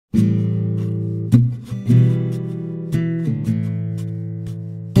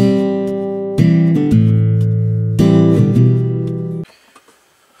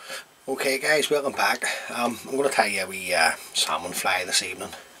Guys, welcome back. I'm going to tie you a wee salmon fly this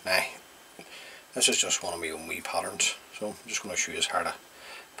evening. Now, this is just one of my own wee patterns, so I'm just going to show you how to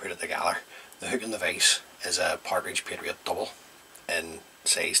put it together. The hook and the vise is a partridge patriot double in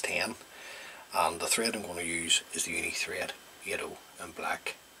size 10, and the thread I'm going to use is the uni thread 80 in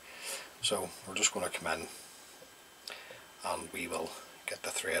black. So we're just going to come in and we will get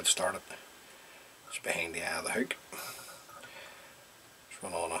the thread started. It's behind the eye of the hook. Just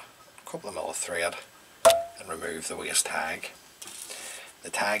run on a couple of mil of thread and remove the waist tag. The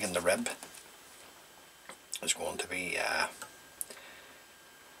tag in the rib is going to be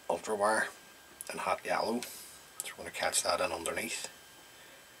ultra wire and hot yellow, so we're going to catch that in underneath.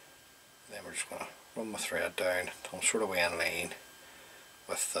 And then we're just going to run the thread down until I'm sort of way in line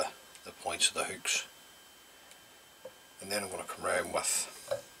with the points of the hooks, and then I'm going to come around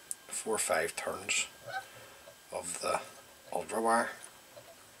with 4 or 5 turns of the ultra wire,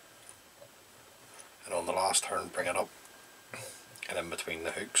 and on the last turn bring it up and in between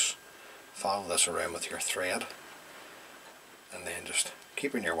the hooks. Follow this around with your thread, and then just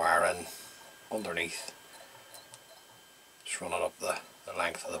keeping your wire in underneath, just run it up the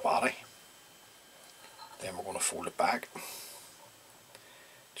length of the body. Then we're going to fold it back,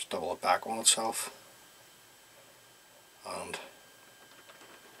 just double it back on itself, and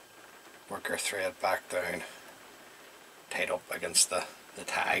work your thread back down, tied up against the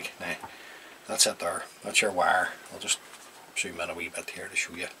tag. Now that's it there, that's your wire. I'll just zoom in a wee bit here to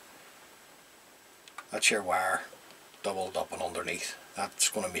show you. That's your wire doubled up and underneath. That's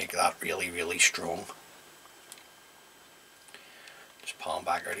going to make that really strong. Just palm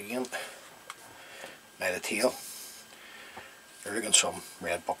back out again. Now the tail, you're looking some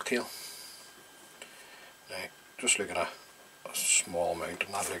red bucktail. Now just looking at a small amount,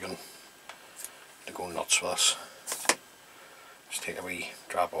 I'm not looking to go nuts with this. Just take a wee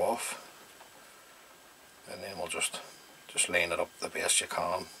drop off, and then we'll just line it up the best you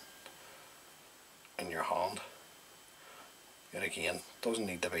can in your hand. And again, doesn't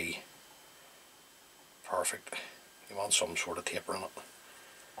need to be perfect, you want some sort of taper in it.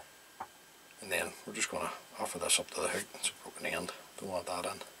 And then we're just going to offer this up to the hook. It's a broken end, don't want that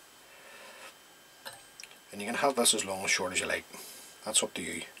in. And you can have this as long or short as you like, that's up to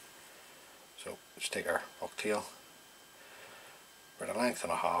you. So just take our bucktail, about a length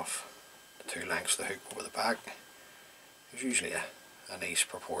and a half, the 2 lengths of the hook over the back. There's usually a nice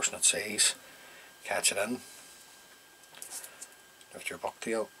proportionate size. Catch it in, lift your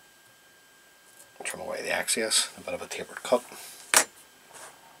bucktail, trim away the excess, a bit of a tapered cut,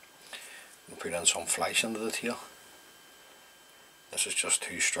 and put in some flesh into the tail. This is just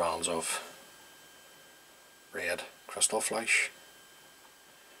 2 strands of red Krystal flesh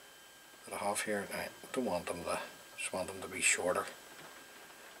that I have here. I don't want them to, just want them to be shorter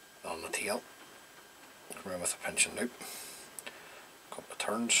on the tail. Come in with a pinch and loop, a couple of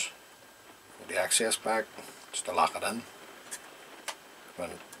turns, put the excess back just to lock it in, come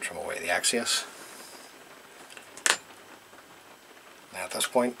in, trim away the excess. Now at this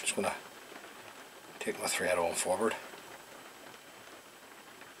point, I'm just going to take my thread on forward,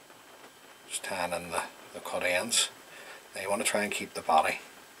 just tying in the cut ends. Now you want to try and keep the body,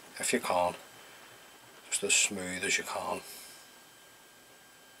 if you can, just as smooth as you can.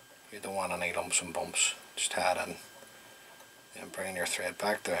 You don't want any lumps and bumps. Just tie it in, and bringing your thread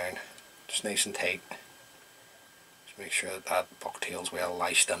back down, just nice and tight. Just make sure that bucktail's well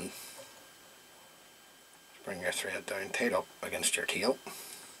lashed in. Just bring your thread down, tight up against your tail.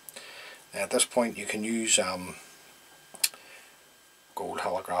 Now at this point you can use gold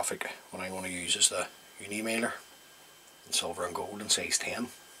holographic. What I want to use is the uni mailer in silver and gold in size 10.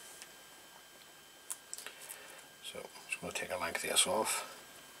 So I'm just going to take a length of this off.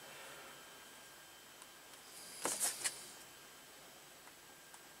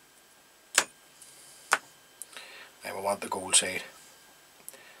 Now we want the gold side,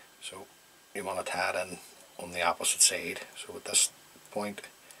 so you want to tie it in on the opposite side. So at this point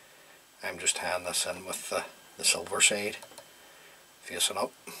I'm just tying this in with the silver side facing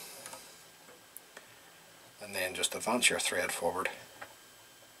up, and then just advance your thread forward,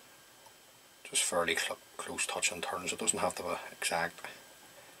 just fairly close touching turns. It doesn't have to be exact,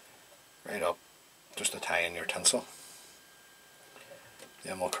 right up, just to tie in your tinsel.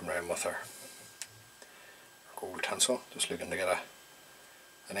 Then we'll come around with our gold tinsel, just looking to get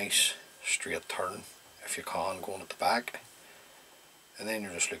a nice straight turn if you can, going at the back, and then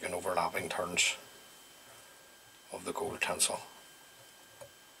you're just looking overlapping turns of the gold tinsel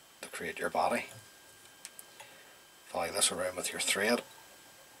to create your body. Follow this around with your thread,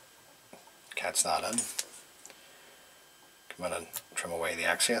 catch that in, come in and trim away the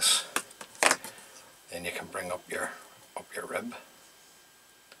excess, Then you can bring up your rib,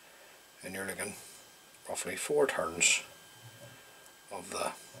 and you're looking roughly 4 turns of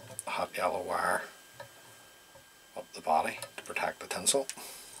the hot yellow wire up the body to protect the tinsel.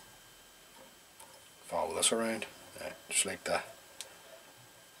 Follow this around, just like that.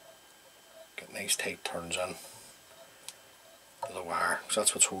 Get nice tight turns in to the wire, so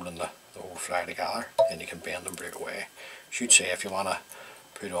that's what's holding the whole fly together. And you can bend and break away. Should say if you want to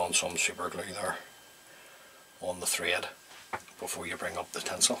put on some super glue there on the thread before you bring up the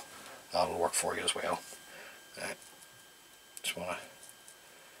tinsel, that'll work for you as well. Just want to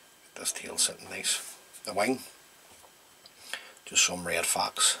get this tail sitting nice. The wing, just some red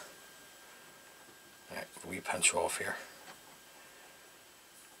fox. A wee pinch off here.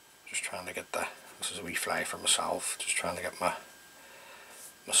 Just trying to get this is a wee fly for myself, just trying to get my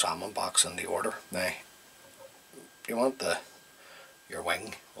salmon box in the order. Now, you want your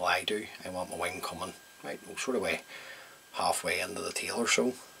wing, well I do, I want my wing coming right sort of way halfway into the tail or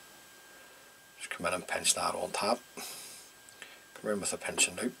so. Just come in and pinch that on top. Come in with a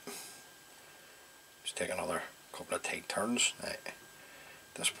pinching loop. Just take another couple of tight turns. Now, at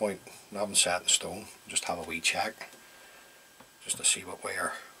this point, nothing set in stone, just have a wee check just to see what way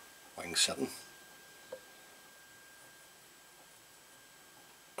your wing's sitting.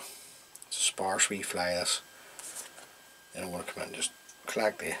 It's a sparse wee fly this. Then I'm going to come in and just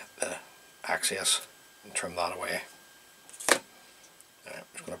collect the excess and trim that away. I'm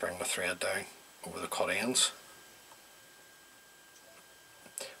just going to bring the thread down over the cut ends.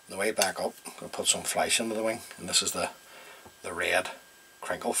 On the way back up, I'm going to put some flesh into the wing, and this is the red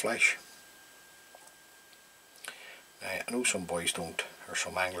crinkle flesh. Now, I know some boys don't, or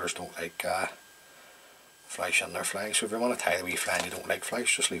some anglers don't like flesh in their fly, so if you want to tie the wee fly and you don't like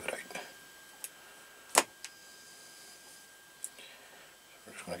flesh, just leave it out.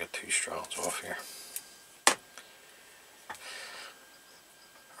 We're just going to get 2 strands off here,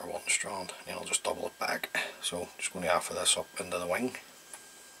 or 1 strand, and then I'll just double it back. So just going to offer this up into the wing.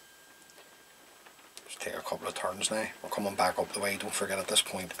 Just take a couple of turns now. We're coming back up the way, don't forget at this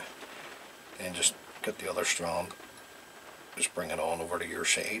point. Then just get the other strand, just bring it on over to your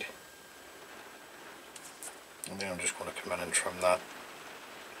side. And then I'm just going to come in and trim that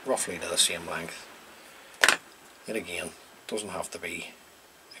roughly to the same length. And again, it doesn't have to be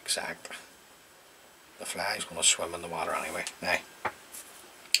exact. The fly is going to swim in the water anyway. Now,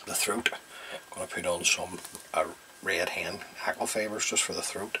 the throat, I'm going to put on some red hen hackle fibres just for the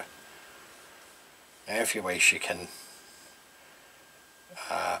throat. Now if you wish, you can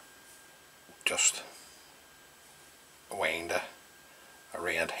just wind a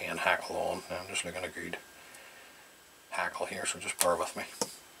red hen hackle on. Now I'm just looking at a good hackle here, so just bear with me.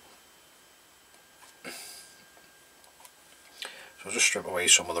 So I'll just strip away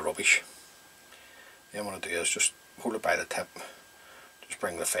some of the rubbish. Then what I do is just hold it by the tip, just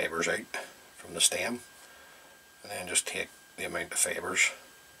bring the fibres out from the stem, and then just take the amount of fibres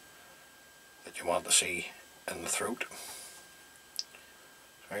that you want to see in the throat.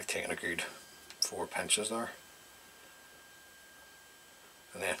 So I've taken a good 4 pinches there,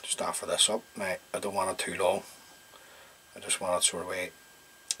 and then just offer this up. Now I don't want it too long, I just want it sort of way,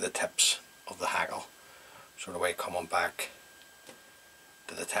 the tips of the hackle sort of way coming back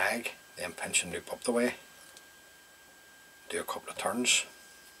to the tag, then pinch and loop up the way, do a couple of turns,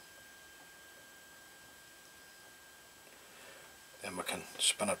 then we can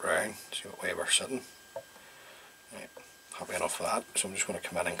spin it round, see what way we're sitting. Right, happy enough with that, so I'm just going to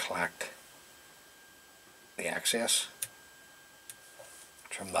come in and collect the excess,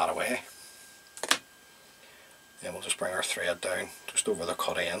 trim that away. Then we'll just bring our thread down just over the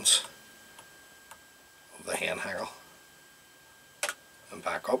cut ends of the hen hackle and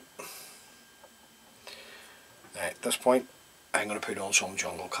back up. Now at this point I'm going to put on some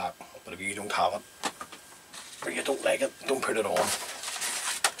jungle cap, but if you don't have it or you don't like it, don't put it on.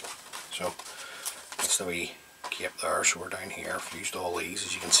 So that's the wee cape there, so we're down here. I've used all these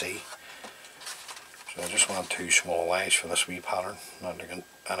as you can see. So I just want 2 small eyes for this wee pattern, not looking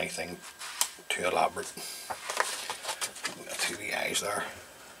anything too elaborate. Got 2 wee eyes there.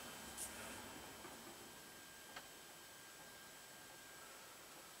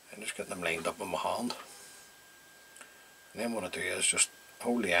 And just getting them lined up in my hand. And then what I do is just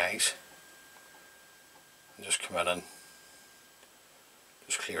hold the eyes and just come in and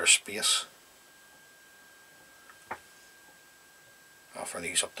just clear a space. Offer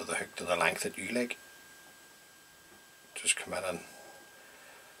these up to the hook to the length that you like. Just come in and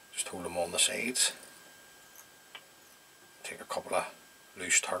just hold them on the sides. Take a couple of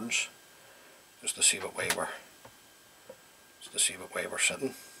loose turns just to see what way we're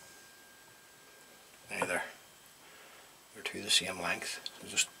sitting. Now they're to the same length.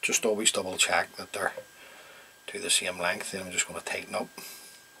 Just always double check that they're to the same length. Then I'm just going to tighten up.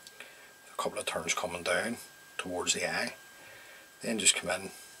 A couple of turns coming down towards the eye. Then just come in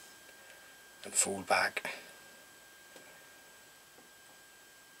and fold back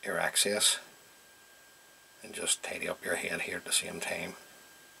your excess and just tidy up your head here at the same time.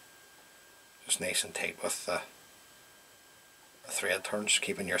 Just nice and tight with the thread turns,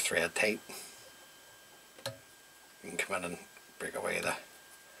 keeping your thread tight. You can come in and break away the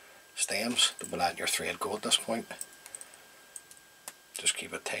stems to let your thread go at this point. Just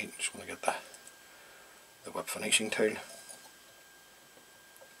keep it tight. Just want to get the whip finishing tool,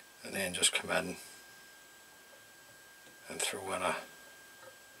 and then just come in and throw in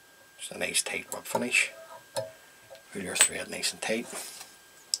just a nice tight whip finish. Pull your thread nice and tight.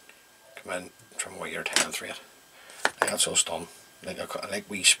 Come in, trim away your tan thread. And that's us done. I like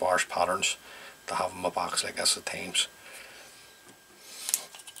wee sparse patterns to have in my box like this at times.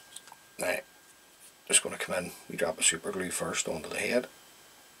 Now, just going to come in, we drop a super glue first onto the head.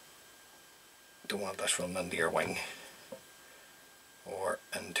 Don't want this running into your wing or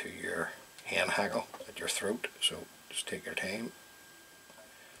into your hen haggle at your throat, so just take your time.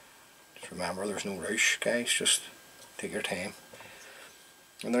 Just remember, there's no rush, guys, just take your time.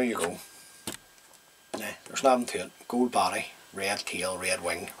 And there you go. Now, there's nothing to it. Gold body, red tail, red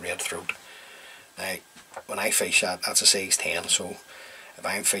wing, red throat. Now, when I fish that, that's a size 10, so if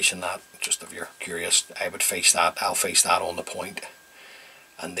I'm fishing that, just if you're curious, I would fish that. I'll fish that on the point,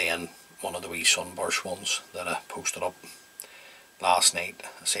 and then one of the wee sunburst ones that I posted up last night,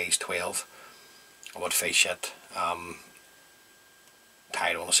 a size 12, I would fish it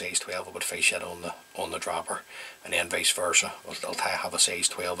tied on a size 12. I would fish it on the dropper, and then vice versa. I'll have a size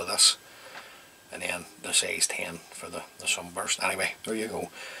 12 of this, and then the size 10 for the sunburst. Anyway, there you go.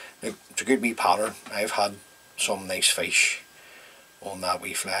 It's a good wee pattern. I've had some nice fish on that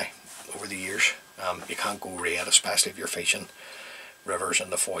wee fly over the years. You can't go red, especially if you're fishing rivers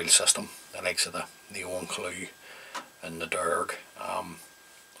in the foil system, the likes of the Owen Clue and the Derg,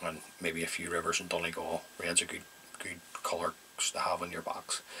 and maybe a few rivers in Donegal. Red's a good colour to have in your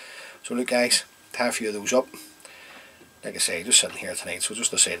box. So look, guys, tie a few of those up. Like I say, just sitting here tonight, so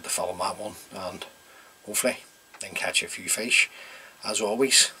just decided to film that one, and hopefully then catch a few fish. As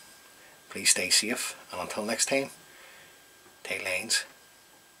always, please stay safe, and until next time, tight lines.